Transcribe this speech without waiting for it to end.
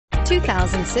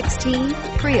2016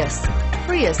 Prius.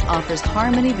 Prius offers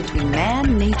harmony between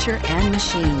man, nature, and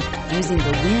machine. Using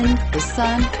the wind, the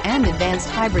sun, and advanced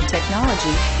hybrid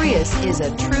technology, Prius is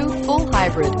a true full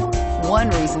hybrid. One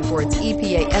reason for its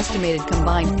EPA estimated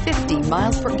combined 50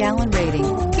 miles per gallon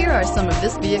rating. Here are some of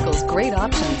this vehicle's great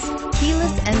options: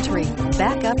 keyless entry,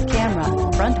 backup camera,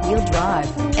 front wheel drive,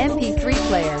 MP3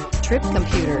 player, trip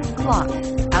computer, clock,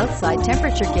 outside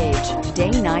temperature gauge,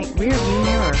 day-night rear view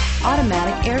mirror,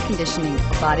 automatic air conditioning,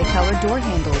 body color door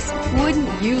handles.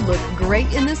 Wouldn't you look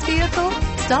great in this vehicle?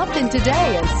 Stop in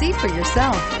today and see for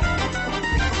yourself.